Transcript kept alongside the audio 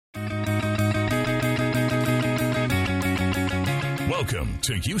Welcome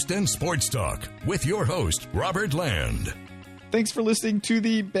to Houston Sports Talk with your host, Robert Land. Thanks for listening to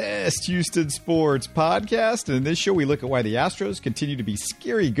the best Houston sports podcast. And in this show, we look at why the Astros continue to be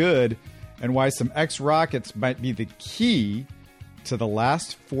scary good and why some ex-Rockets might be the key to the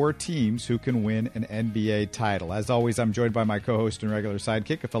last four teams who can win an NBA title. As always, I'm joined by my co-host and regular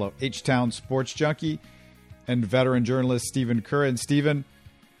sidekick, a fellow H-Town sports junkie and veteran journalist, Stephen Kerr. And Stephen,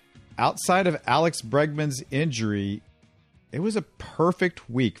 outside of Alex Bregman's injury, it was a perfect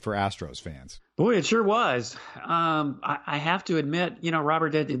week for Astros fans. Boy, it sure was. I have to admit,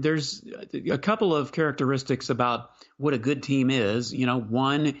 Robert, that there's a couple of characteristics about what a good team is.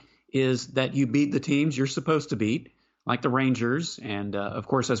 One is that you beat the teams you're supposed to beat, like the Rangers. And, of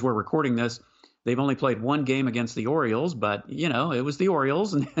course, as we're recording this, they've only played one game against the Orioles. But, it was the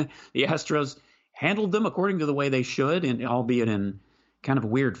Orioles, and the Astros handled them according to the way they should, and albeit in kind of a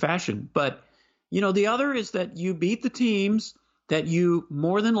weird fashion. But the other is that you beat the teams that you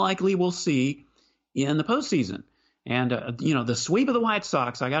more than likely will see in the postseason. And, the sweep of the White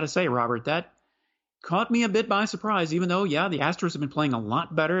Sox, I got to say, Robert, that caught me a bit by surprise, even though, the Astros have been playing a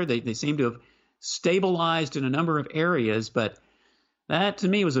lot better. They seem to have stabilized in a number of areas, but that to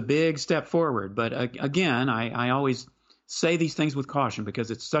me was a big step forward. But again, I always say these things with caution because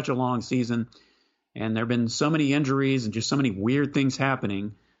it's such a long season and there have been so many injuries and just so many weird things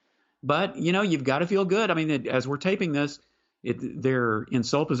happening. But, you've got to feel good. I mean, as we're taping this, they're in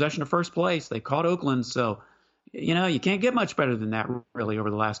sole possession of first place. They caught Oakland. So, you can't get much better than that, really, over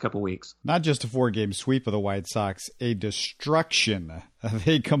the last couple of weeks. Not just a 4-game sweep of the White Sox, a destruction.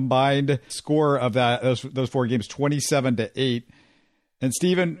 They combined score of those 4 games, 27-8. And,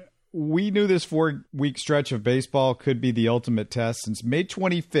 Stephen, we knew this 4-week stretch of baseball could be the ultimate test. Since May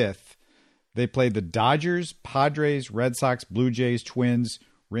 25th, they played the Dodgers, Padres, Red Sox, Blue Jays, Twins,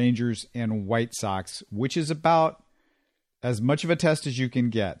 Rangers, and White Sox, which is about as much of a test as you can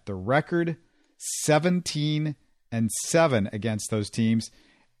get. The record, 17-7 against those teams.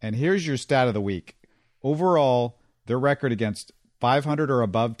 And here's your stat of the week. Overall, their record against 500 or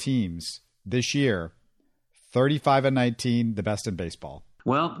above teams this year, 35-19, the best in baseball.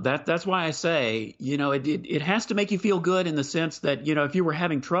 Well, that's why I say, it has to make you feel good in the sense that, if you were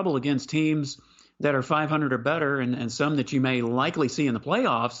having trouble against teams that are 500 or better and some that you may likely see in the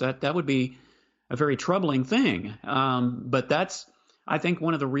playoffs, that would be a very troubling thing. But that's, I think,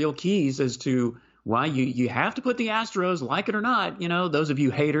 one of the real keys as to why you have to put the Astros, like it or not, those of you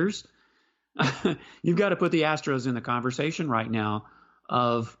haters, you've got to put the Astros in the conversation right now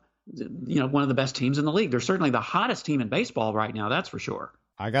of, one of the best teams in the league. They're certainly the hottest team in baseball right now, that's for sure.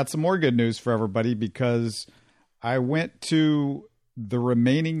 I got some more good news for everybody because I went to the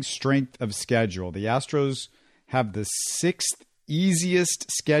remaining strength of schedule. The Astros have the 6th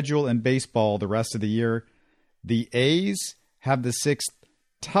easiest schedule in baseball the rest of the year. The A's have the 6th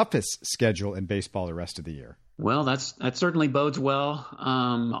toughest schedule in baseball the rest of the year. Well, that certainly bodes well.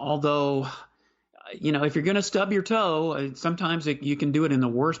 Although, if you're going to stub your toe, sometimes you can do it in the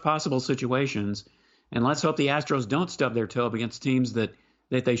worst possible situations. And let's hope the Astros don't stub their toe against teams that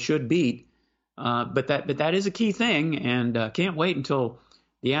they should beat. But that is a key thing, and can't wait until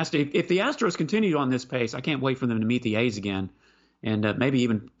if the Astros continue on this pace, I can't wait for them to meet the A's again and maybe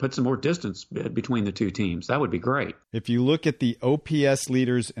even put some more distance between the two teams. That would be great. If you look at the OPS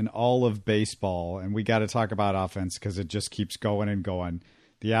leaders in all of baseball, and we got to talk about offense because it just keeps going and going,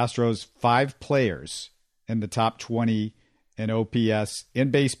 the Astros, 5 players in the top 20 in OPS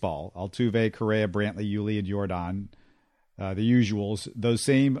in baseball: Altuve, Correa, Brantley, Yuli, and Jordan, the usuals. Those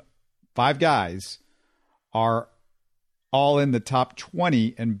same 5 guys are all in the top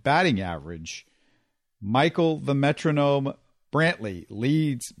 20 in batting average. Michael the Metronome Brantley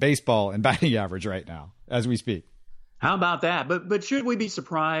leads baseball in batting average right now as we speak. How about that? But should we be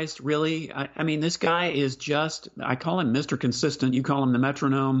surprised, really? I mean, this guy is just, I call him Mr. Consistent. You call him the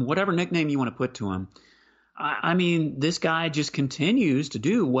Metronome, whatever nickname you want to put to him. I mean, this guy just continues to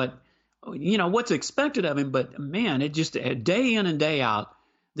do what's expected of him. But, man, it just day in and day out,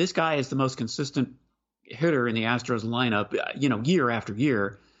 this guy is the most consistent hitter in the Astros lineup, year after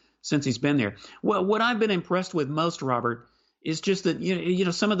year since he's been there. Well, what I've been impressed with most, Robert, is just that,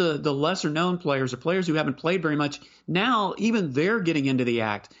 some of the lesser known players or players who haven't played very much, now even they're getting into the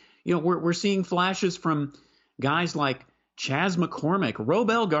act. We're seeing flashes from guys like Chas McCormick,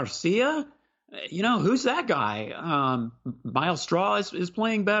 Robel Garcia. Who's that guy? Miles Straw is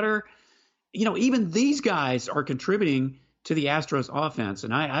playing better. Even these guys are contributing to the Astros offense.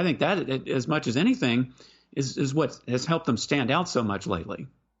 And I think that, as much as anything, is what has helped them stand out so much lately.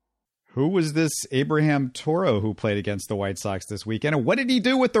 Who was this Abraham Toro who played against the White Sox this weekend? And what did he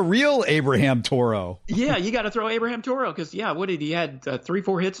do with the real Abraham Toro? Yeah, you got to throw Abraham Toro because, what did he had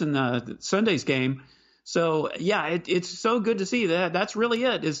 3-4 hits in Sunday's game. So, yeah, it's so good to see that. That's really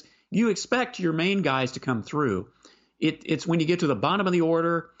it, is you expect your main guys to come through. It's when you get to the bottom of the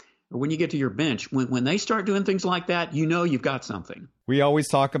order or when you get to your bench, when they start doing things like that, you've got something. We always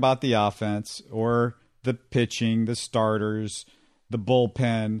talk about the offense or the pitching, the starters, the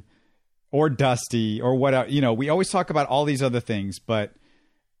bullpen, or Dusty, or what, we always talk about all these other things, but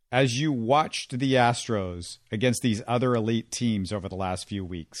as you watched the Astros against these other elite teams over the last few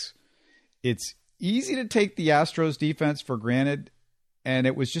weeks, it's easy to take the Astros defense for granted, and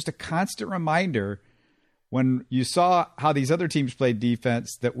it was just a constant reminder when you saw how these other teams played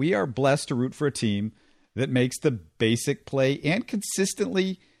defense that we are blessed to root for a team that makes the basic play and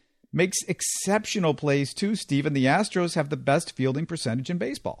consistently makes exceptional plays too, Stephen. The Astros have the best fielding percentage in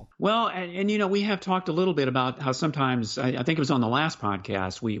baseball. Well, and we have talked a little bit about how sometimes, I think it was on the last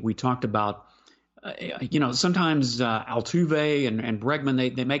podcast, we talked about, sometimes Altuve and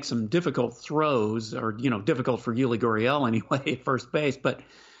Bregman, they make some difficult throws or, difficult for Yuli Gurriel anyway at first base. But,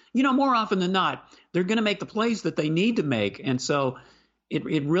 more often than not, they're going to make the plays that they need to make. And so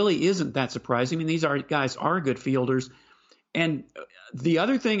it really isn't that surprising. I mean, these guys are good fielders. And the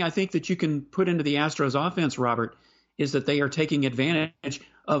other thing I think that you can put into the Astros offense, Robert, is that they are taking advantage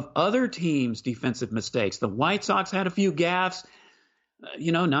of other teams' defensive mistakes. The White Sox had a few gaffes.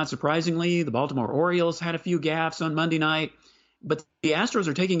 Not surprisingly, the Baltimore Orioles had a few gaffes on Monday night. But the Astros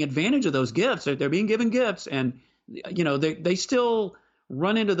are taking advantage of those gifts. They're being given gifts. And, they still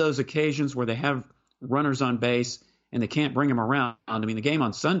run into those occasions where they have runners on base and they can't bring them around. I mean, the game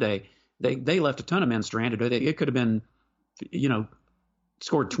on Sunday, they left a ton of men stranded. It could have been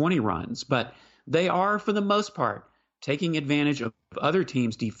scored 20 runs, but they are, for the most part, taking advantage of other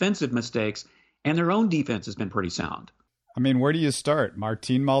teams' defensive mistakes, and their own defense has been pretty sound. I mean, where do you start?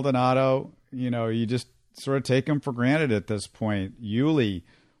 Martin Maldonado, you just sort of take him for granted at this point. Yuli,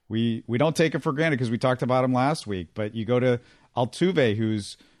 we don't take him for granted because we talked about him last week, but you go to Altuve,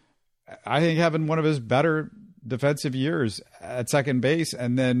 who's, I think, having one of his better defensive years at second base,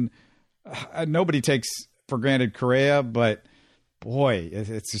 and then nobody takes for granted Correa, but boy,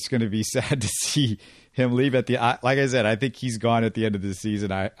 it's just going to be sad to see him leave at the, like I said, I think he's gone at the end of the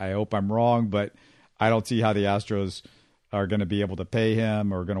season. I hope I'm wrong, but I don't see how the Astros are going to be able to pay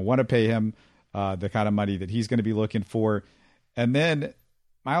him or going to want to pay him the kind of money that he's going to be looking for. And then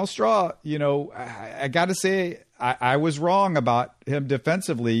Myles Straw, I got to say, I was wrong about him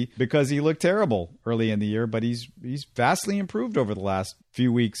defensively because he looked terrible early in the year, but he's vastly improved over the last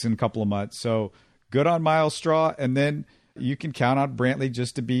few weeks and couple of months. So good on Myles Straw. And then you can count on Brantley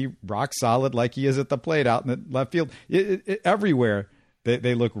just to be rock solid like he is at the plate out in the left field. Everywhere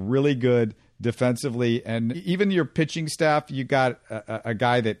they look really good defensively. And even your pitching staff, you got a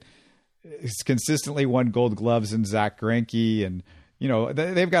guy that has consistently won Gold Gloves in Zach Greinke. And,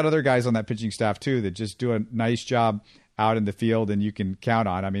 they've got other guys on that pitching staff too that just do a nice job out in the field and you can count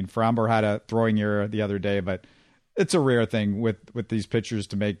on. I mean, Framber had a throwing error the other day, but it's a rare thing with these pitchers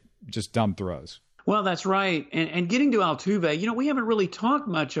to make just dumb throws. Well, that's right. And getting to Altuve, we haven't really talked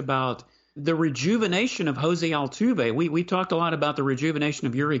much about the rejuvenation of Jose Altuve. We talked a lot about the rejuvenation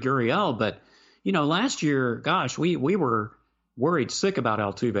of Yuli Gurriel, but, last year, gosh, we were worried sick about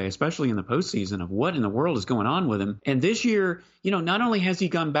Altuve, especially in the postseason, of what in the world is going on with him. And this year, not only has he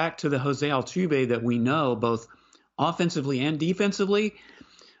gone back to the Jose Altuve that we know, both offensively and defensively,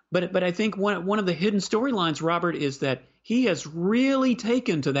 but I think one of the hidden storylines, Robert, is that he has really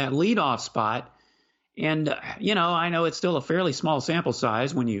taken to that leadoff spot. And, I know it's still a fairly small sample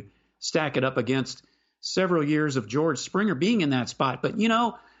size when you stack it up against several years of George Springer being in that spot. But,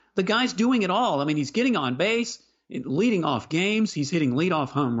 the guy's doing it all. I mean, he's getting on base, leading off games. He's hitting leadoff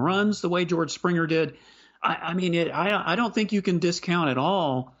home runs the way George Springer did. I don't think you can discount at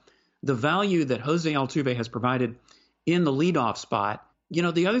all the value that Jose Altuve has provided in the leadoff spot.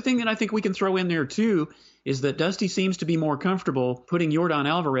 The other thing that I think we can throw in there, too, is that Dusty seems to be more comfortable putting Yordan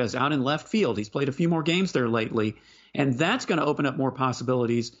Alvarez out in left field. He's played a few more games there lately, and that's going to open up more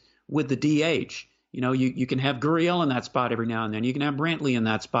possibilities with the DH. You can have Gurriel in that spot every now and then. You can have Brantley in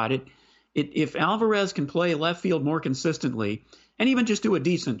that spot. If Alvarez can play left field more consistently and even just do a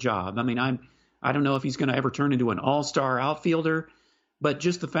decent job, I mean, I don't know if he's going to ever turn into an all-star outfielder, but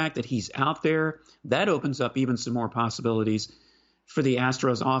just the fact that he's out there, that opens up even some more possibilities for the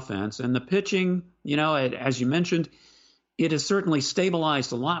Astros offense. And the pitching, as you mentioned, it has certainly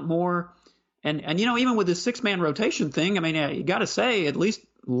stabilized a lot more. And even with this 6-man rotation thing, I mean, you got to say, at least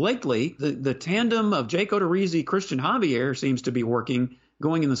lately, the tandem of Jake Odorizzi, Christian Javier seems to be working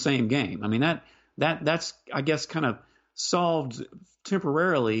going in the same game. I mean, that's I guess kind of solved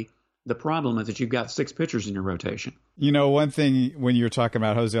temporarily the problem is that you've got 6 pitchers in your rotation. One thing when you were talking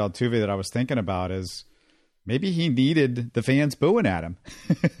about Jose Altuve that I was thinking about is maybe he needed the fans booing at him.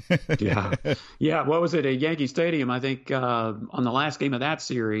 Yeah. What was it? At Yankee Stadium, I think on the last game of that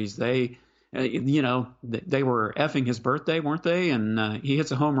series, they were effing his birthday, weren't they? And he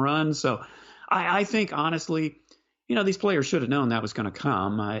hits a home run. So I think, honestly, these players should have known that was going to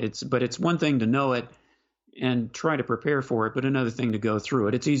come. But it's one thing to know it and try to prepare for it, but another thing to go through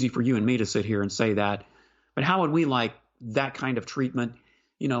it. It's easy for you and me to sit here and say that. But how would we like that kind of treatment,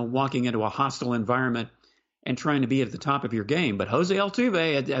 walking into a hostile environment and trying to be at the top of your game? But Jose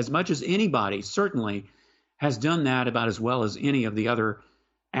Altuve, as much as anybody, certainly has done that about as well as any of the other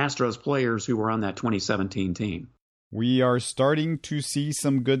Astros players who were on that 2017 team. We are starting to see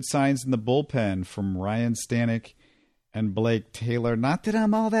some good signs in the bullpen from Ryan Stanek and Blake Taylor. Not that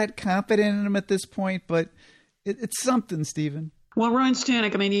I'm all that confident in him at this point, but it's something, Stephen. Well, Ryan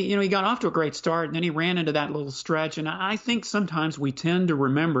Stanek, I mean, he got off to a great start, and then he ran into that little stretch. And I think sometimes we tend to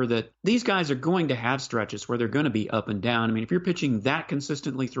remember that these guys are going to have stretches where they're going to be up and down. I mean, if you're pitching that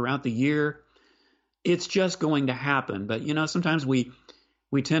consistently throughout the year, it's just going to happen. But, sometimes we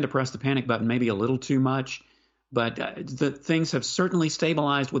tend to press the panic button maybe a little too much. But the things have certainly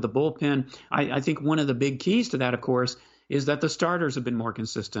stabilized with the bullpen. I think one of the big keys to that, of course, is that the starters have been more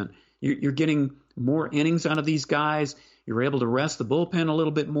consistent. You're getting more innings out of these guys. You're able to rest the bullpen a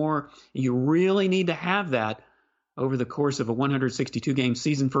little bit more. You really need to have that over the course of a 162-game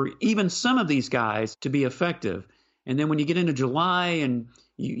season for even some of these guys to be effective. And then when you get into July and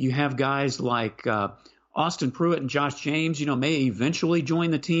you have guys like Austin Pruitt and Josh James, may eventually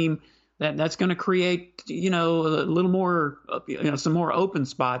join the team, that's going to create, a little more, some more open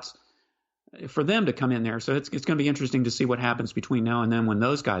spots for them to come in there. So it's going to be interesting to see what happens between now and then when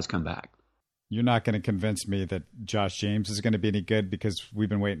those guys come back. You're not going to convince me that Josh James is going to be any good because we've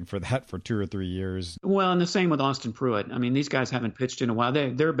been waiting for that for 2 or 3 years. Well, and the same with Austin Pruitt. I mean, these guys haven't pitched in a while.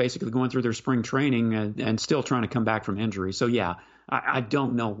 They're basically going through their spring training and still trying to come back from injury. So, yeah, I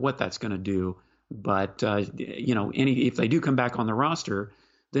don't know what that's going to do. But, if they do come back on the roster,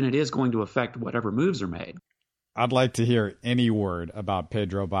 then it is going to affect whatever moves are made. I'd like to hear any word about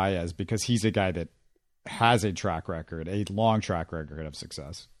Pedro Baez because he's a guy that has a track record, a long track record of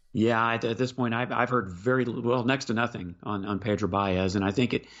success. Yeah, at this point, I've heard very little, next to nothing on Pedro Baez. And I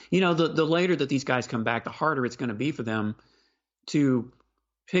think the later that these guys come back, the harder it's going to be for them to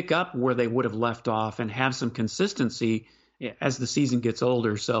pick up where they would have left off and have some consistency as the season gets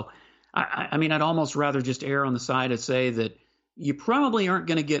older. So, I mean, I'd almost rather just err on the side and say that you probably aren't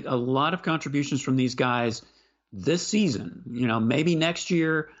going to get a lot of contributions from these guys this season. Maybe next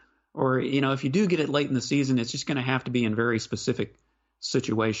year, or, if you do get it late in the season, it's just going to have to be in very specific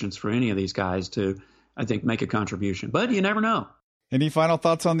situations for any of these guys to, I think, make a contribution. But you never know. Any final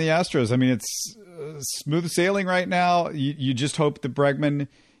thoughts on the Astros? I mean, it's smooth sailing right now. You just hope the Bregman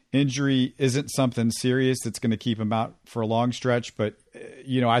injury isn't something serious that's going to keep him out for a long stretch. But,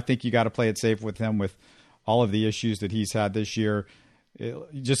 I think you got to play it safe with him with all of the issues that he's had this year.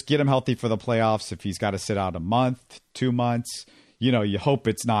 Just get him healthy for the playoffs. If he's got to sit out a month, 2 months, you hope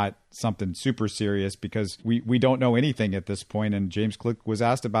it's not something super serious because we don't know anything at this point. And James Click was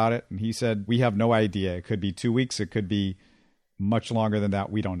asked about it, and he said, we have no idea. It could be 2 weeks. It could be much longer than that.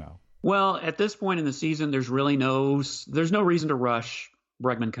 We don't know. Well, at this point in the season, there's no reason to rush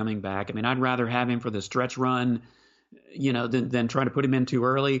Bregman coming back. I mean, I'd rather have him for the stretch run, than try to put him in too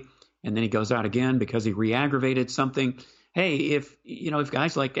early. And then he goes out again because he re-aggravated something. Hey, if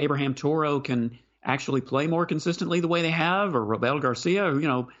guys like Abraham Toro can actually play more consistently the way they have, or Robel Garcia,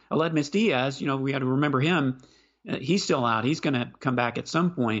 or, Aledmys Diaz, we got to remember him. He's still out. He's going to come back at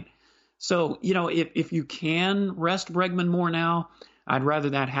some point. So, if you can rest Bregman more now, I'd rather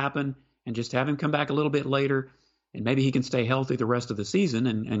that happen and just have him come back a little bit later, and maybe he can stay healthy the rest of the season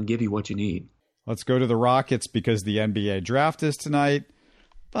and give you what you need. Let's go to the Rockets because the NBA draft is tonight.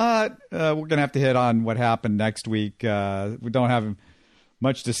 But we're going to have to hit on what happened next week. We don't have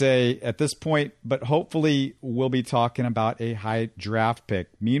much to say at this point, but hopefully we'll be talking about a high draft pick.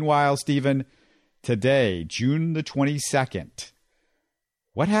 Meanwhile, Stephen, today, June the 22nd,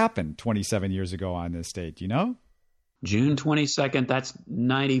 what happened 27 years ago on this date? Do you know? June 22nd, that's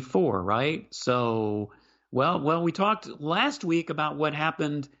 94, right? So, well, we talked last week about what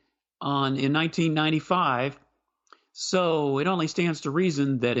happened in 1995. So it only stands to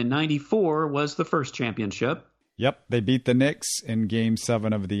reason that in 94 was the first championship. Yep, they beat the Knicks in Game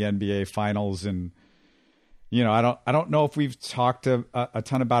 7 of the NBA Finals, and I don't know if we've talked a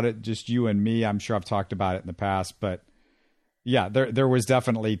ton about it, just you and me. I'm sure I've talked about it in the past, but Yeah, there was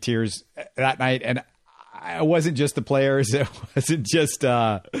definitely tears that night. And it wasn't just the players. It wasn't just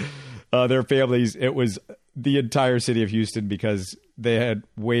their families. It was the entire city of Houston, because we had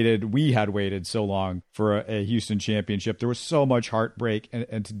waited so long for a Houston championship. There was so much heartbreak,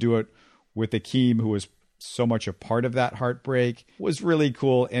 and to do it with Akeem, who was so much a part of that heartbreak, was really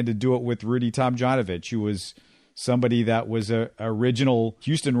cool. And to do it with Rudy Tomjanovich, who was somebody that was a original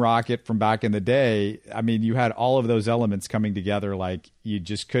Houston Rocket from back in the day. I mean, you had all of those elements coming together like you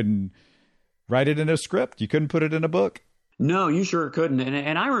just couldn't write it in a script. You couldn't put it in a book. No, you sure couldn't.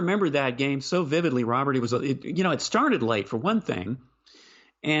 And I remember that game so vividly, Robert. It started late for one thing,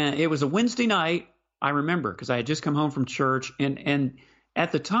 and it was a Wednesday night. I remember because I had just come home from church, and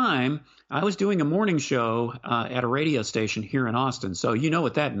at the time I was doing a morning show at a radio station here in Austin. So you know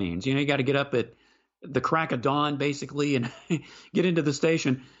what that means. You got to get up at the crack of dawn basically and get into the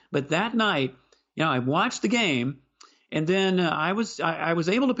station. But that night, I watched the game. And then I was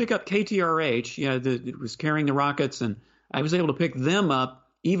able to pick up KTRH, it was carrying the Rockets, and I was able to pick them up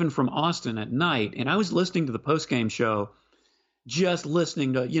even from Austin at night. And I was listening to the postgame show, just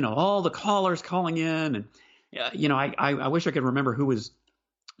listening to, all the callers calling in. And, I wish I could remember who was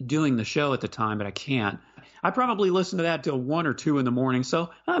doing the show at the time, but I can't. I probably listened to that till 1 or 2 in the morning. So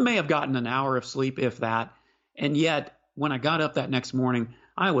I may have gotten an hour of sleep, if that. And yet, when I got up that next morning,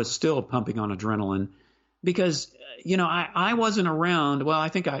 I was still pumping on adrenaline because, I wasn't around. Well, I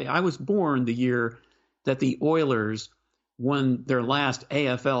think I was born the year that the Oilers won their last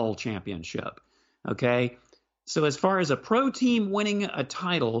AFL championship. Okay. So as far as a pro team winning a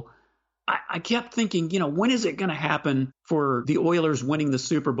title, I kept thinking, when is it going to happen for the Oilers winning the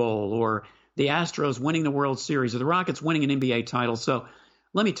Super Bowl or the Astros winning the World Series or the Rockets winning an NBA title? So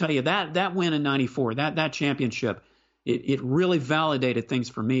let me tell you that win in 94, that championship, it really validated things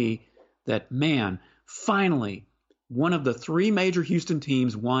for me that, man, finally, one of the 3 major Houston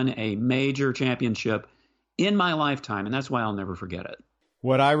teams won a major championship in my lifetime, and that's why I'll never forget it.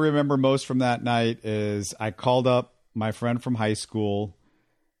 What I remember most from that night is I called up my friend from high school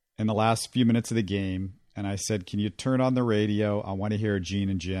in the last few minutes of the game, and I said, can you turn on the radio? I want to hear Gene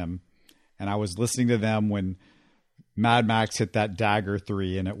and Jim. And I was listening to them when Mad Max hit that dagger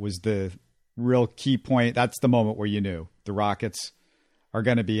 3, and it was the real key point. That's the moment where you knew the Rockets are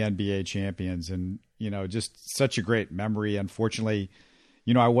going to be NBA champions. And, just such a great memory. Unfortunately,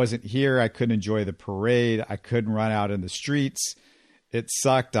 I wasn't here. I couldn't enjoy the parade. I couldn't run out in the streets. It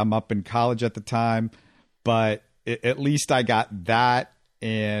sucked. I'm up in college at the time, but at least I got that.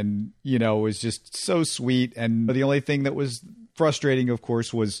 And, it was just so sweet. And the only thing that was frustrating, of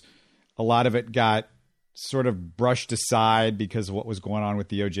course, was a lot of it got sort of brushed aside because of what was going on with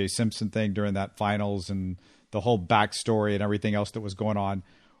the O.J. Simpson thing during that finals and the whole backstory and everything else that was going on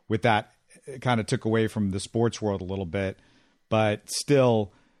with that. It kind of took away from the sports world a little bit, but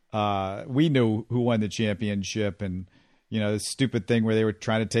still, we knew who won the championship. And, the stupid thing where they were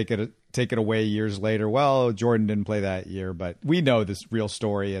trying to take it away years later. Well, Jordan didn't play that year, but we know this real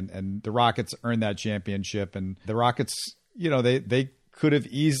story, and the Rockets earned that championship. And the Rockets, they could have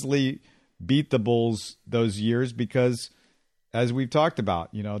easily beat the Bulls those years because, as we've talked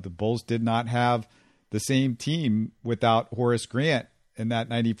about, the Bulls did not have the same team without Horace Grant in that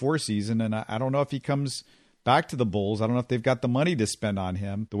 94 season. And I don't know if he comes back to the Bulls. I don't know if they've got the money to spend on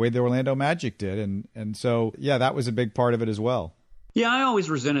him the way the Orlando Magic did. And so, yeah, that was a big part of it as well. Yeah, I always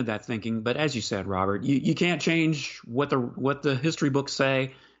resented that thinking. But as you said, Robert, you can't change what the history books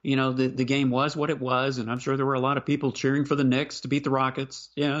say. The game was what it was. And I'm sure there were a lot of people cheering for the Knicks to beat the Rockets.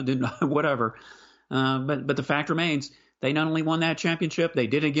 Whatever. But the fact remains, they not only won that championship, they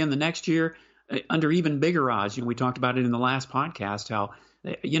did it again the next year under even bigger odds. We talked about it in the last podcast, how,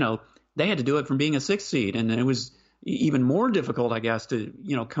 they had to do it from being a 6th seed. And then it was even more difficult, I guess, to,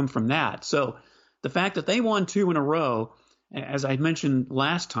 come from that. So the fact that they won 2 in a row, as I mentioned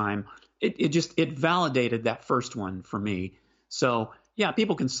last time, it validated that first one for me. So, yeah,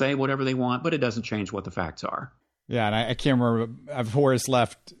 people can say whatever they want, but it doesn't change what the facts are. Yeah, and I can't remember if Horace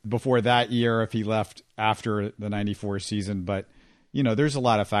left before that year, if he left after the 94 season. But, there's a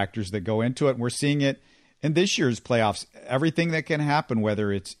lot of factors that go into it. And we're seeing it in this year's playoffs. Everything that can happen,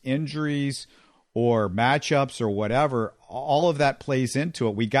 whether it's injuries or matchups or whatever, all of that plays into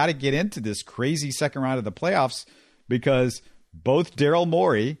it. We got to get into this crazy second round of the playoffs because both Daryl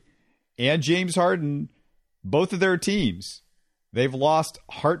Morey and James Harden, both of their teams, they've lost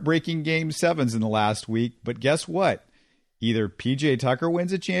heartbreaking Game 7s in the last week. But guess what? Either PJ Tucker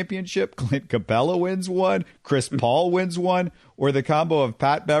wins a championship, Clint Capella wins one, Chris Paul wins one, or the combo of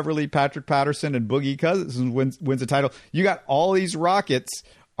Pat Beverly, Patrick Patterson, and Boogie Cousins wins a title. You got all these Rockets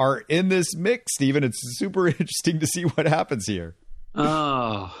are in this mix, Stephen. It's super interesting to see what happens here.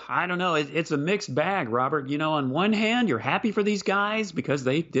 Oh, I don't know. It's a mixed bag, Robert. On one hand, you're happy for these guys because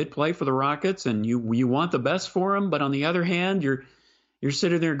they did play for the Rockets and you want the best for them. But on the other hand, you're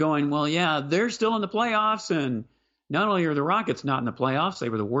sitting there going, well, yeah, they're still in the playoffs. And not only are the Rockets not in the playoffs, they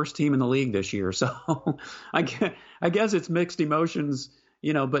were the worst team in the league this year. So I guess it's mixed emotions,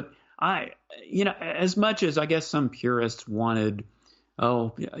 but as much as I guess some purists wanted,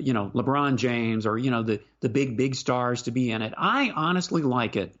 LeBron James or, the big stars to be in it. I honestly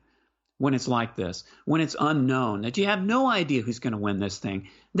like it when it's like this, when it's unknown, that you have no idea who's going to win this thing.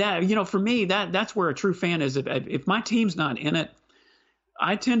 That, for me, that's where a true fan is. If my team's not in it,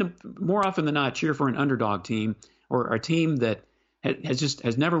 I tend to more often than not cheer for an underdog team or a team that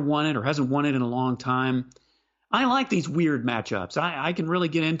has never won it or hasn't won it in a long time. I like these weird matchups. I can really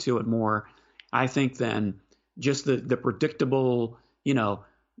get into it more, I think, than just the predictable,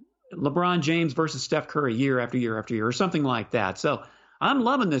 LeBron James versus Steph Curry year after year after year or something like that. So I'm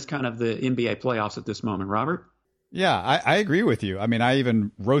loving this kind of the NBA playoffs at this moment, Robert. Yeah, I agree with you. I mean, I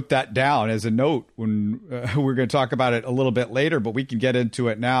even wrote that down as a note when we're going to talk about it a little bit later, but we can get into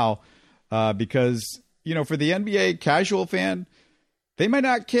it now because, for the NBA casual fan, they might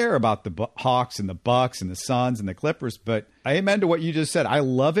not care about the Hawks and the Bucks and the Suns and the Clippers, but I amen to what you just said. I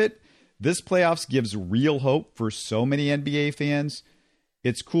love it. This playoffs gives real hope for so many NBA fans.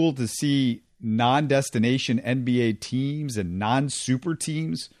 It's cool to see non-destination NBA teams and non-super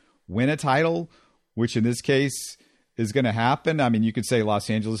teams win a title, which in this case is going to happen. I mean, you could say Los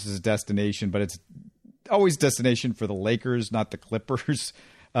Angeles is a destination, but it's always destination for the Lakers, not the Clippers.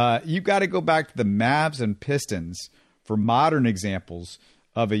 You got to go back to the Mavs and Pistons for modern examples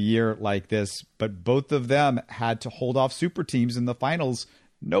of a year like this, but both of them had to hold off super teams in the finals.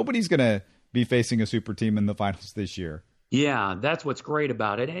 Nobody's going to be facing a super team in the finals this year. Yeah, that's what's great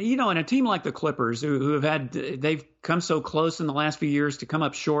about it. And a team like the Clippers, they've come so close in the last few years to come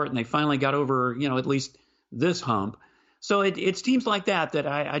up short, and they finally got over, at least this hump. So it's teams like that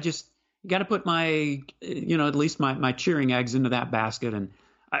I just got to put my, at least my cheering eggs into that basket. And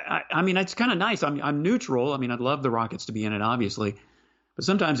I mean, it's kind of nice. I'm neutral. I mean, I'd love the Rockets to be in it, obviously. But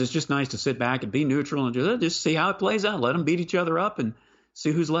sometimes it's just nice to sit back and be neutral and just see how it plays out. Let them beat each other up and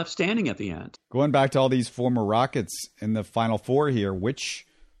see who's left standing at the end. Going back to all these former Rockets in the Final Four here, which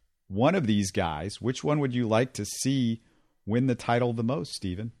one of these guys, which one would you like to see win the title the most,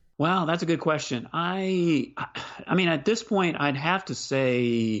 Stephen? Wow, that's a good question. I mean, at this point, I'd have to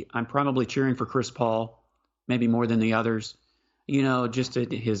say I'm probably cheering for Chris Paul, maybe more than the others. Just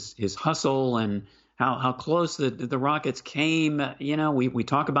his hustle and how close the Rockets came. We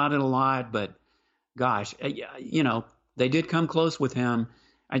talk about it a lot, but gosh, they did come close with him.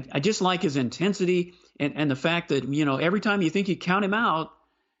 I just like his intensity and the fact that, every time you think you count him out,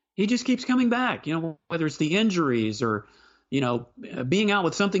 he just keeps coming back, whether it's the injuries or, being out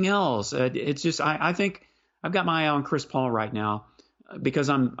with something else. It's just, I think I've got my eye on Chris Paul right now because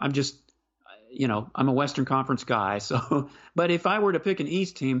I'm just, I'm a Western Conference guy. So, but if I were to pick an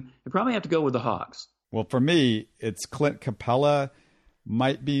East team, I'd probably have to go with the Hawks. Well, for me, it's Clint Capella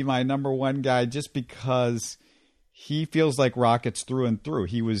might be my number one guy just because he feels like Rockets through and through.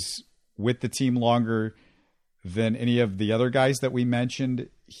 He was with the team longer than any of the other guys that we mentioned.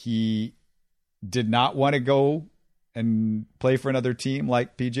 He did not want to go and play for another team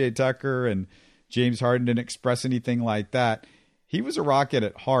like PJ Tucker, and James Harden didn't express anything like that. He was a Rocket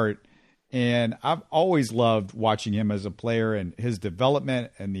at heart, and I've always loved watching him as a player and his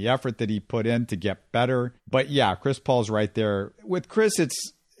development and the effort that he put in to get better. But yeah, Chris Paul's right there. With Chris,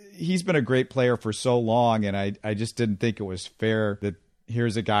 he's been a great player for so long, and I just didn't think it was fair that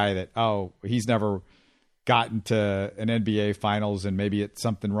here's a guy that, he's never gotten to an NBA Finals, and maybe it's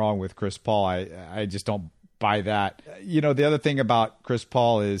something wrong with Chris Paul. I just don't buy that. The other thing about Chris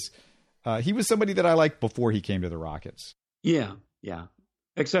Paul is he was somebody that I liked before he came to the Rockets. Yeah.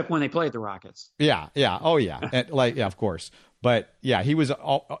 Except when they played the Rockets. Yeah. Oh, yeah. And of course. But yeah, he was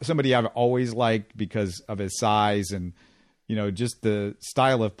somebody I've always liked because of his size and, just the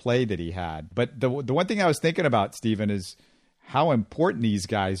style of play that he had. But the one thing I was thinking about, Stephen, is how important these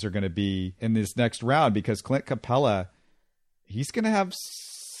guys are going to be in this next round, because Clint Capella, he's going to have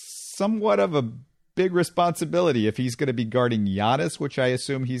somewhat of a big responsibility if he's going to be guarding Giannis, which I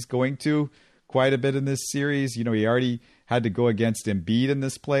assume he's going to quite a bit in this series. He already had to go against Embiid in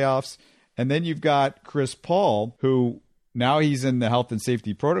this playoffs. And then you've got Chris Paul, who now he's in the health and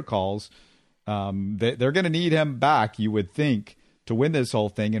safety protocols. They're going to need him back, you would think, to win this whole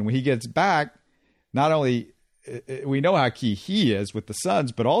thing. And when he gets back, not only we know how key he is with the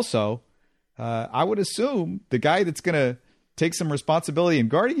Suns, but also I would assume the guy that's going to take some responsibility in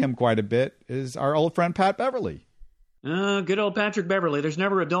guarding him quite a bit is our old friend Pat Beverly. Good old Patrick Beverly. There's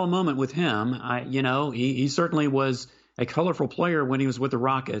never a dull moment with him. He certainly was a colorful player when he was with the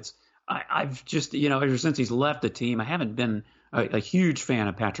Rockets. I've just, ever since he's left the team, I haven't been a huge fan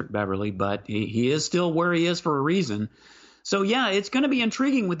of Patrick Beverly, but he is still where he is for a reason. So, yeah, it's going to be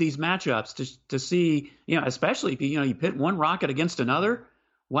intriguing with these matchups to see, especially if, you pit one Rocket against another.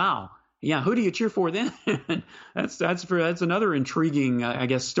 Wow. Yeah, who do you cheer for then? that's another intriguing,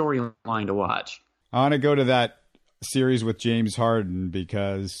 storyline to watch. I want to go to that series with James Harden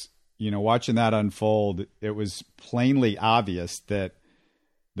because, watching that unfold, it was plainly obvious that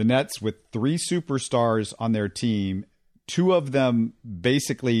the Nets, with 3 superstars on their team, 2 of them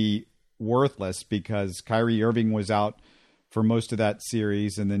basically worthless because Kyrie Irving was out for most of that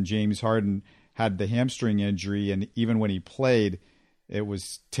series, and then James Harden had the hamstring injury, and even when he played, it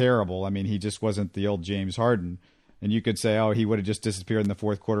was terrible. I mean, he just wasn't the old James Harden. And you could say, oh, he would have just disappeared in the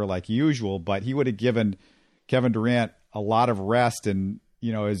fourth quarter like usual, but he would have given Kevin Durant a lot of rest, and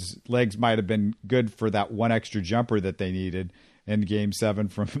his legs might have been good for that one extra jumper that they needed in Game 7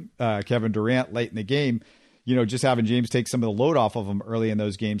 from Kevin Durant late in the game. Just having James take some of the load off of him early in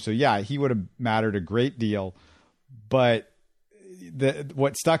those games. So yeah, he would have mattered a great deal. But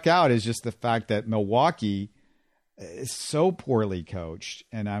what stuck out is just the fact that Milwaukee is so poorly coached.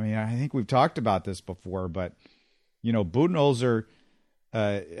 And I mean, I think we've talked about this before, but Budenholzer,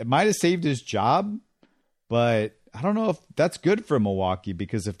 it might have saved his job, but I don't know if that's good for Milwaukee,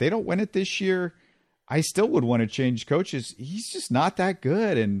 because if they don't win it this year, I still would want to change coaches. He's just not that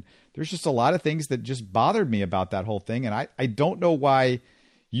good. And there's just a lot of things that just bothered me about that whole thing. And I don't know why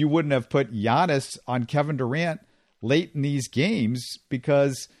you wouldn't have put Giannis on Kevin Durant late in these games,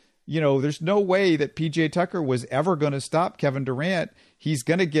 because, there's no way that PJ Tucker was ever going to stop Kevin Durant. He's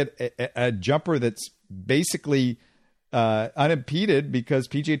going to get a jumper that's basically unimpeded because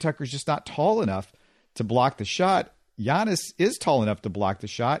PJ Tucker's just not tall enough to block the shot. Giannis is tall enough to block the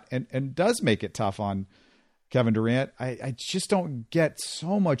shot and does make it tough on Kevin Durant. I just don't get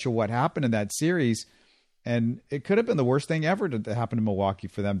so much of what happened in that series. And it could have been the worst thing ever to happen to Milwaukee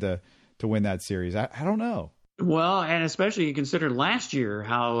for them to win that series. I don't know. Well, and especially you consider last year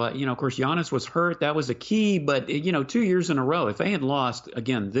how, of course, Giannis was hurt. That was a key. But, 2 years in a row, if they had lost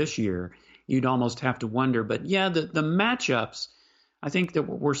again this year, you'd almost have to wonder. But, yeah, the matchups, I think that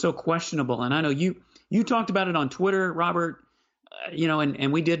were so questionable. And I know you talked about it on Twitter, Robert,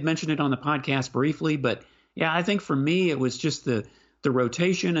 and we did mention it on the podcast briefly. But, yeah, I think for me it was just the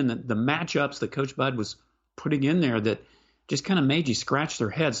rotation and the matchups that Coach Bud was putting in there that just kind of made you scratch their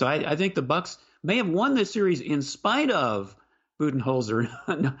head. So I think the Bucks may have won this series in spite of Budenholzer,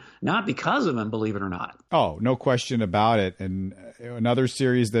 not because of him, believe it or not. Oh, no question about it. And another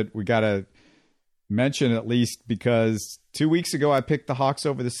series that we got to mention, at least because 2 weeks ago I picked the Hawks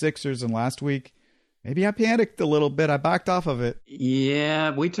over the Sixers, and last week maybe I panicked a little bit. I backed off of it. Yeah,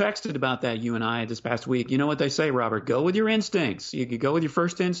 we texted about that, you and I, this past week. You know what they say, Robert? Go with your instincts. You could go with your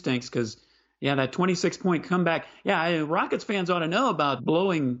first instincts because, yeah, that 26-point comeback. Yeah, Rockets fans ought to know about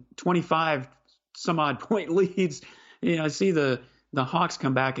blowing 25-some-odd point leads. I see the Hawks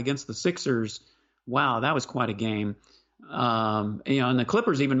come back against the Sixers. Wow, that was quite a game. And the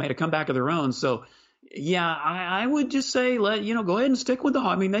Clippers even made a comeback of their own. So, yeah, I would just say go ahead and stick with the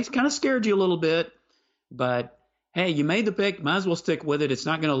Hawks. I mean, they kind of scared you a little bit. But, hey, you made the pick. Might as well stick with it. It's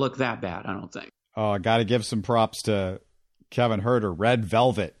not going to look that bad, I don't think. Oh, I got to give some props to Kevin Huerter. Red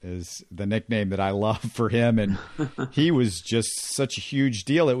Velvet is the nickname that I love for him. And he was just such a huge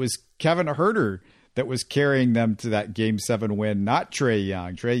deal. It was Kevin Huerter that was carrying them to that Game 7 win, not Trae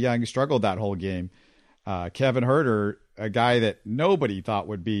Young. Trae Young struggled that whole game. Kevin Huerter, a guy that nobody thought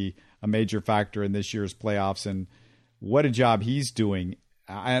would be a major factor in this year's playoffs, and what a job he's doing.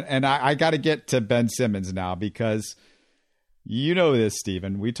 And I got to get to Ben Simmons now, because you know this,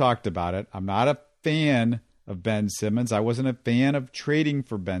 Stephen. We talked about it. I'm not a fan of Ben Simmons. I wasn't a fan of trading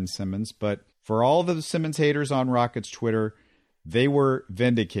for Ben Simmons, but for all the Simmons haters on Rockets Twitter, they were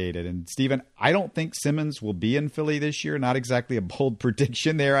vindicated. And Stephen, I don't think Simmons will be in Philly this year. Not exactly a bold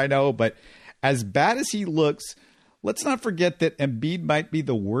prediction there, I know, but as bad as he looks, let's not forget that Embiid might be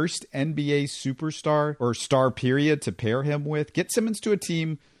the worst NBA superstar or star period to pair him with. Get Simmons to a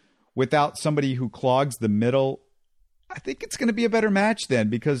team without somebody who clogs the middle. I think it's going to be a better match then,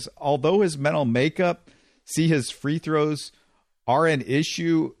 because although his mental makeup, see, his free throws are an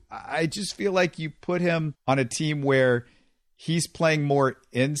issue, I just feel like you put him on a team where he's playing more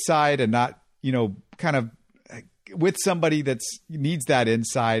inside and not, kind of with somebody that needs that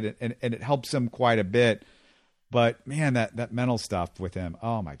inside, and it helps him quite a bit. But man, that mental stuff with him,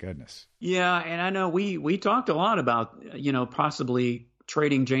 oh my goodness. Yeah, and I know we talked a lot about, possibly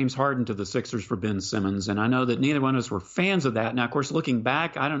trading James Harden to the Sixers for Ben Simmons, and I know that neither one of us were fans of that. Now, of course, looking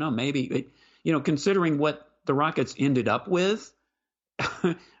back, I don't know, maybe, considering what the Rockets ended up with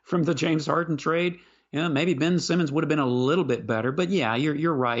from the James Harden trade, maybe Ben Simmons would have been a little bit better. But yeah,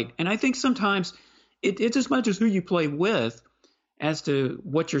 you're right. And I think sometimes it's as much as who you play with as to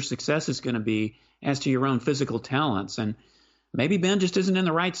what your success is going to be as to your own physical talents. And maybe Ben just isn't in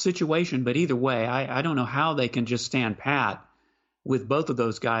the right situation. But either way, I don't know how they can just stand pat with both of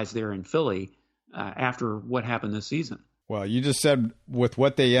those guys there in Philly after what happened this season. Well, you just said with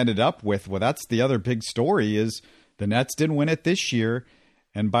what they ended up with. Well, that's the other big story is the Nets didn't win it this year.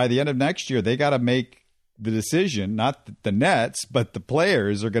 And by the end of next year, they got to make the decision, not the Nets, but the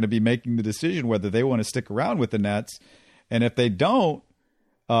players are going to be making the decision whether they want to stick around with the Nets. And if they don't,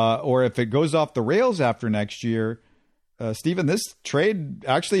 or if it goes off the rails after next year, Stephen, this trade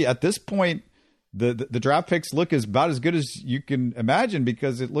actually at this point, the draft picks look about as good as you can imagine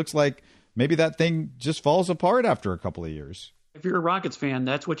because it looks like maybe that thing just falls apart after a couple of years. If you're a Rockets fan,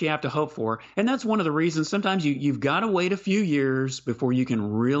 that's what you have to hope for. And that's one of the reasons sometimes you've got to wait a few years before you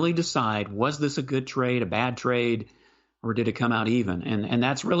can really decide, was this a good trade, a bad trade, or did it come out even? And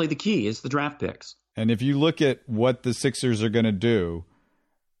that's really the key is the draft picks. And if you look at what the Sixers are going to do,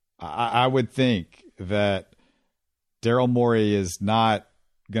 I would think that Daryl Morey is not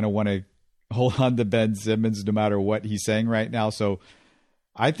going to want to hold on to Ben Simmons no matter what he's saying right now. So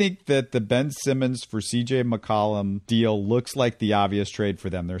I think that the Ben Simmons for CJ McCollum deal looks like the obvious trade for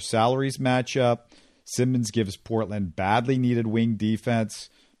them. Their salaries match up. Simmons gives Portland badly needed wing defense.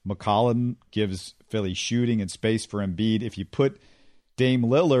 McCollum gives Philly shooting and space for Embiid. If you put Dame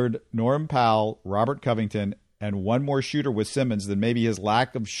Lillard, Norm Powell, Robert Covington, and one more shooter with Simmons, then maybe his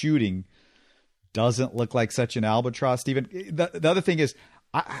lack of shooting doesn't look like such an albatross, Stephen. The other thing is,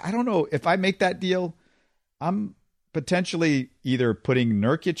 I don't know, if I make that deal, I'm potentially either putting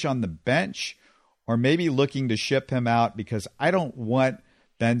Nurkic on the bench or maybe looking to ship him out because I don't want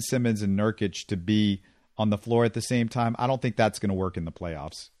Ben Simmons and Nurkic to be on the floor at the same time. I don't think that's going to work in the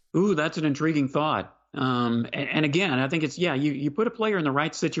playoffs. Ooh, that's an intriguing thought. And again, I think it's, you put a player in the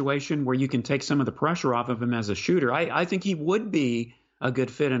right situation where you can take some of the pressure off of him as a shooter. I think he would be a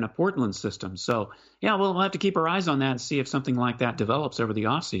good fit in a Portland system. So, yeah, we'll have to keep our eyes on that and see if something like that develops over the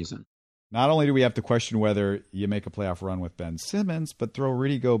offseason. Not only do we have to question whether you make a playoff run with Ben Simmons, but throw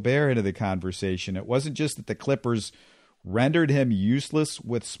Rudy Gobert into the conversation. It wasn't just that the Clippers rendered him useless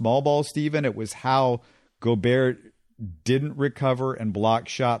with small ball, Steven. It was how Gobert didn't recover and block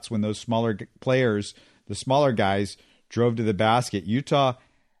shots when those smaller players, the smaller guys, drove to the basket. Utah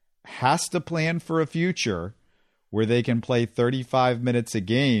has to plan for a future where they can play 35 minutes a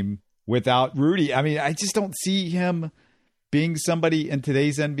game without Rudy. I mean, I just don't see him being somebody in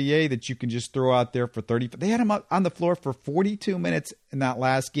today's NBA that you can just throw out there for 30. They had him on the floor for 42 minutes in that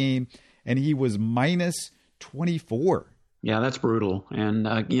last game, and he was minus 24. Yeah, that's brutal. And,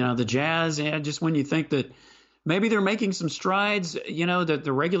 the Jazz, just when you think that maybe they're making some strides, that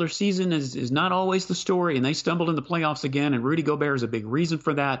the regular season is not always the story, and they stumbled in the playoffs again, and Rudy Gobert is a big reason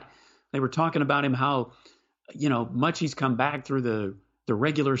for that. They were talking about him, how, much he's come back through the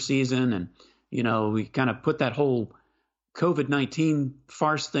regular season, and, we kind of put that whole COVID-19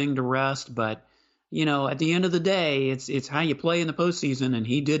 farce thing to rest. But, at the end of the day, it's how you play in the postseason, and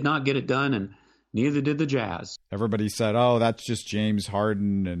he did not get it done, and neither did the Jazz. Everybody said, oh, that's just James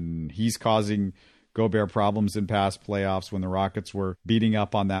Harden, and he's causing Gobert problems in past playoffs when the Rockets were beating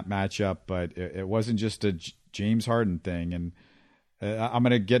up on that matchup. But it wasn't just a James Harden thing. And I'm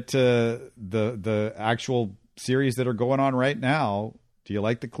going to get to the actual series that are going on right now. Do you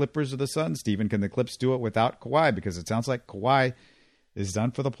like the Clippers or the Suns, Stephen? Can the Clips do it without Kawhi? Because it sounds like Kawhi is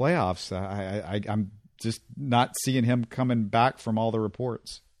done for the playoffs. I'm just not seeing him coming back from all the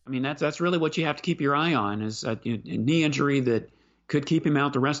reports. I mean, that's really what you have to keep your eye on is a knee injury that could keep him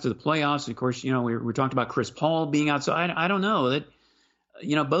out the rest of the playoffs. Of course, we talked about Chris Paul being out. So I don't know that,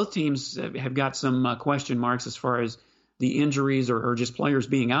 both teams have got some question marks as far as the injuries or just players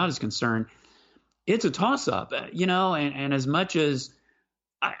being out is concerned. It's a toss-up, and as much as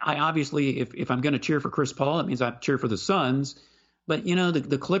I obviously, if I'm going to cheer for Chris Paul, it means I cheer for the Suns. But,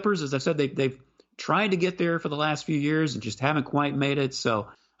 the Clippers, as I said, they've tried to get there for the last few years and just haven't quite made it. So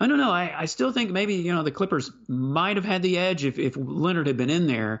I don't know. I still think maybe, the Clippers might have had the edge if Leonard had been in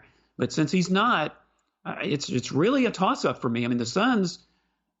there. But since he's not, it's really a toss-up for me. I mean, the Suns,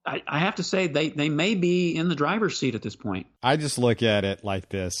 I have to say they may be in the driver's seat at this point. I just look at it like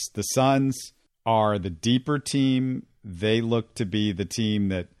this. The Suns are the deeper team. They look to be the team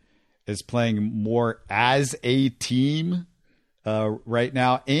that is playing more as a team right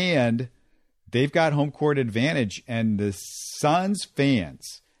now, and they've got home court advantage. And the Suns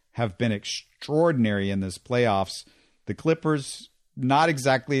fans have been extraordinary in this playoffs. The Clippers, not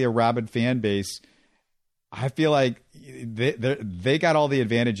exactly a rabid fan base. I feel like they got all the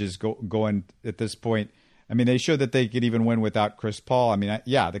advantages going at this point. I mean, they showed that they could even win without Chris Paul. I mean,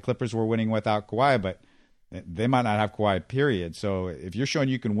 the Clippers were winning without Kawhi, but they might not have Kawhi, period. So if you're showing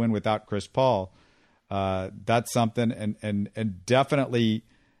you can win without Chris Paul, that's something. And definitely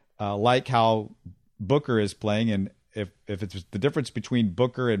like how Booker is playing. And if it's the difference between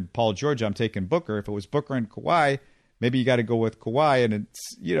Booker and Paul George, I'm taking Booker. If it was Booker and Kawhi, maybe you got to go with Kawhi. And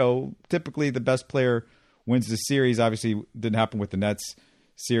it's, typically the best player wins the series. Obviously didn't happen with the Nets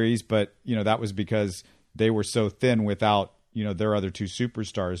series, but that was because they were so thin without, their other two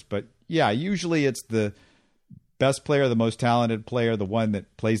superstars. But yeah, usually it's the best player, the most talented player, the one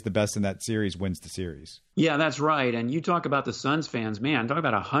that plays the best in that series wins the series. Yeah, that's right. And you talk about the Suns fans, man, talk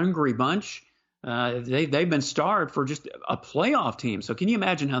about a hungry bunch. They've been starved for just a playoff team. So can you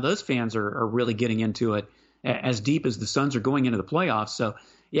imagine how those fans are really getting into it as deep as the Suns are going into the playoffs? So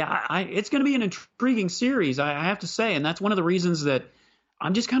yeah, it's going to be an intriguing series, I have to say. And that's one of the reasons that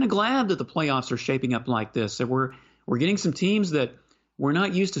I'm just kind of glad that the playoffs are shaping up like this. That we're getting some teams that we're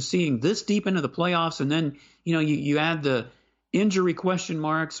not used to seeing this deep into the playoffs. And then, you add the injury question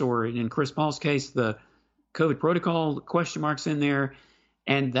marks, or in Chris Paul's case, the COVID protocol question marks in there.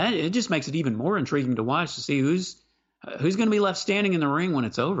 And that it just makes it even more intriguing to watch, to see who's going to be left standing in the ring when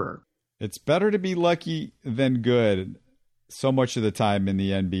it's over. It's better to be lucky than good so much of the time in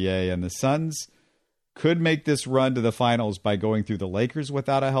the NBA. And the Suns could make this run to the finals by going through the Lakers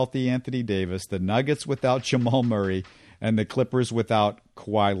without a healthy Anthony Davis, the Nuggets without Jamal Murray, and the Clippers without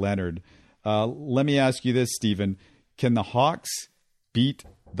Kawhi Leonard. Let me ask you this, Stephen. Can the Hawks beat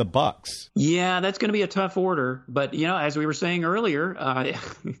the Bucks? Yeah, that's going to be a tough order. But, as we were saying earlier,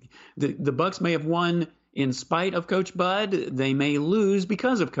 the Bucks may have won in spite of Coach Bud. They may lose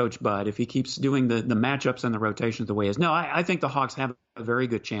because of Coach Bud if he keeps doing the matchups and the rotations the way it is. No, I think the Hawks have a very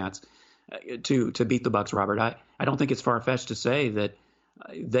good chance to beat the Bucks, Robert. I don't think it's far-fetched to say that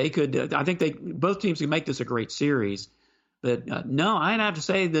they could. I think both teams can make this a great series. But no, I'd have to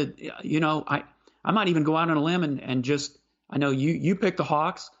say that I might even go out on a limb and just, I know you pick the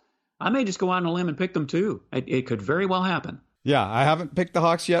Hawks. I may just go out on a limb and pick them too. It could very well happen. Yeah, I haven't picked the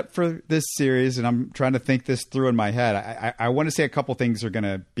Hawks yet for this series, and I'm trying to think this through in my head. I want to say a couple things are going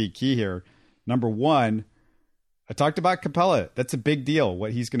to be key here. Number one, I talked about Capella. That's a big deal,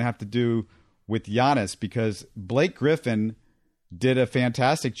 what he's going to have to do with Giannis, because Blake Griffin did a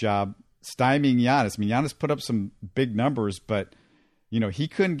fantastic job stymieing Giannis. I mean, Giannis put up some big numbers, but, he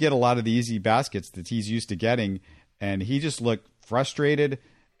couldn't get a lot of the easy baskets that he's used to getting, and he just looked frustrated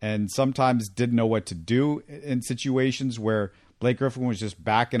and sometimes didn't know what to do in situations where Blake Griffin was just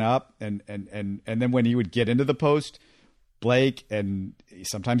backing up. And then when he would get into the post, Blake and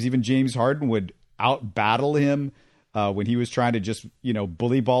sometimes even James Harden would out battle him when he was trying to just,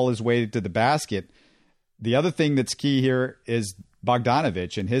 bully ball his way to the basket. The other thing that's key here is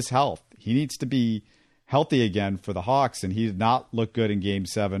Bogdanović and his health. He needs to be healthy again for the Hawks, and he did not look good in Game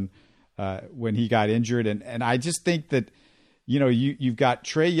 7 when he got injured. And I just think that, you've got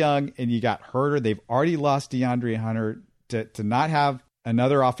Trae Young and you got Herter. They've already lost DeAndre Hunter. To not have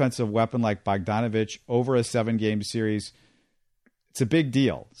another offensive weapon like Bogdanović over a 7-game series, it's a big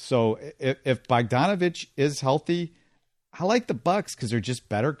deal. So if Bogdanović is healthy, I like the Bucks because they're just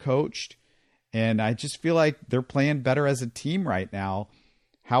better coached. And I just feel like they're playing better as a team right now.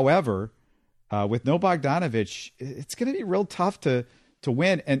 However, with no Bogdanović, it's going to be real tough to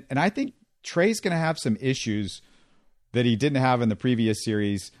win. And I think Trae's going to have some issues that he didn't have in the previous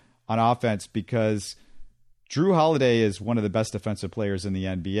series on offense, because Drew Holiday is one of the best defensive players in the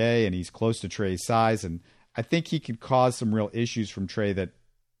NBA, and he's close to Trae's size. And I think he could cause some real issues from Trae that,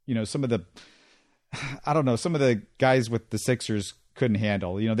 some of the guys with the Sixers couldn't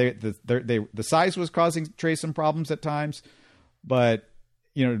handle. The size was causing Trae some problems at times, but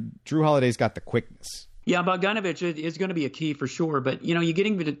Drew Holiday's got the quickness. Yeah, Bogdanović is going to be a key for sure. But, you're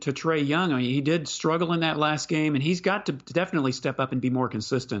getting to Trae Young. I mean, he did struggle in that last game, and he's got to definitely step up and be more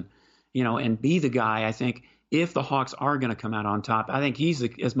consistent, and be the guy, I think, if the Hawks are going to come out on top. I think he's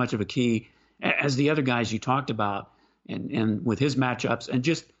as much of a key as the other guys you talked about, and with his matchups, and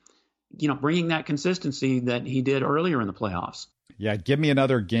just, bringing that consistency that he did earlier in the playoffs. Yeah, give me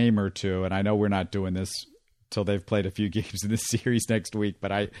another game or two, and I know we're not doing this till they've played a few games in this series next week,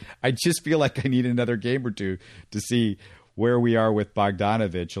 but I just feel like I need another game or two to see where we are with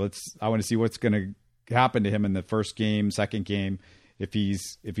Bogdanović. I want to see what's going to happen to him in the first game, second game. if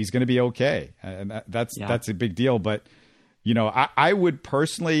he's going to be okay. And that's a big deal. But, I would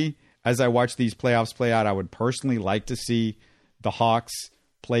personally, as I watch these playoffs play out, I would personally like to see the Hawks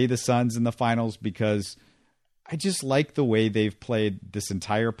play the Suns in the finals, because I just like the way they've played this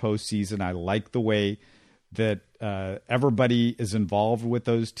entire postseason. I like the way that everybody is involved with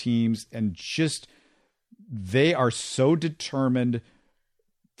those teams, and just they are so determined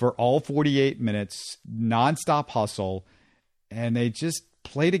for all 48 minutes, nonstop hustle, and they just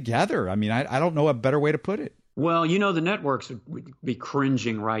play together. I mean, I don't know a better way to put it. Well, the networks would be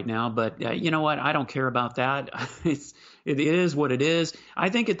cringing right now, but you know what? I don't care about that. It is what it is. I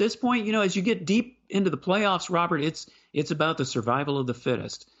think at this point, as you get deep into the playoffs, Robert, it's about the survival of the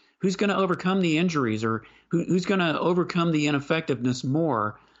fittest. Who's going to overcome the injuries, or who's going to overcome the ineffectiveness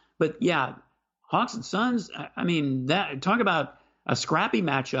more? But yeah, Hawks and Suns, I mean, talk about a scrappy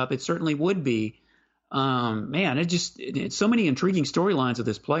matchup. It certainly would be. Man, it's so many intriguing storylines of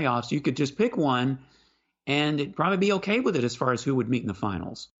this playoffs. You could just pick one and it'd probably be okay with it as far as who would meet in the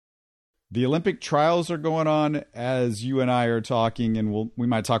finals. The Olympic trials are going on as you and I are talking, and we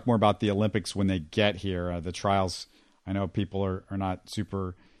might talk more about the Olympics when they get here. The trials, I know people are not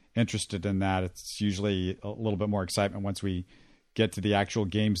super interested in that. It's usually a little bit more excitement once we get to the actual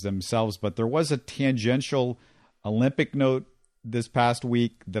games themselves. But there was a tangential Olympic note this past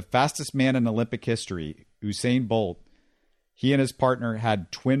week. The fastest man in Olympic history, Usain Bolt, he and his partner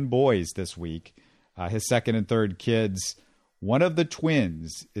had twin boys this week. His second and third kids. One of the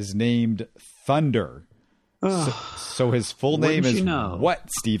twins is named Thunder. So his full name is what,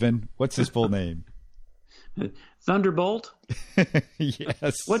 Stephen? What's his full name? Thunderbolt?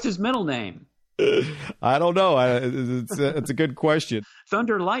 Yes. What's his middle name? I don't know. It's a good question.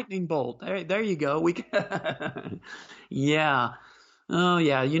 Thunder Lightning Bolt. There you go. Yeah. Oh,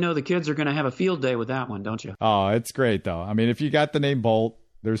 yeah. The kids are going to have a field day with that one, don't you? Oh, it's great, though. I mean, if you got the name Bolt,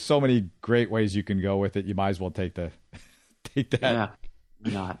 there's so many great ways you can go with it. You might as well take that. Yeah,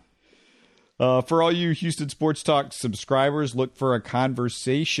 not. For all you Houston Sports Talk subscribers, look for a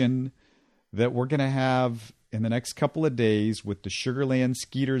conversation that we're going to have in the next couple of days with the Sugarland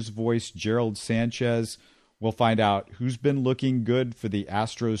Skeeters voice, Gerald Sanchez. We'll find out who's been looking good for the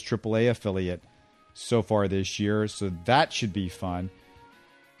Astros AAA affiliate so far this year. So that should be fun.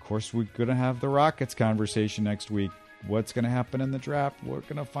 Of course, we're going to have the Rockets conversation next week. What's going to happen in the draft? We're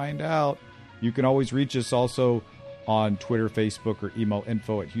going to find out. You can always reach us also on Twitter, Facebook, or email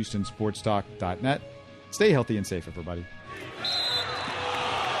info@houstonsportstalk.net. Stay healthy and safe, everybody.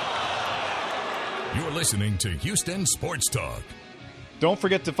 You're listening to Houston Sports Talk. Don't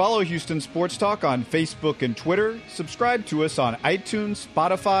forget to follow Houston Sports Talk on Facebook and Twitter. Subscribe to us on iTunes,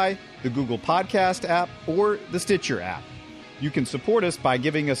 Spotify, the Google Podcast app, or the Stitcher app. You can support us by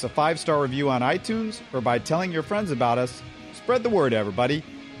giving us a 5-star review on iTunes or by telling your friends about us. Spread the word, everybody.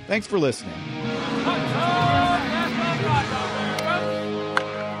 Thanks for listening.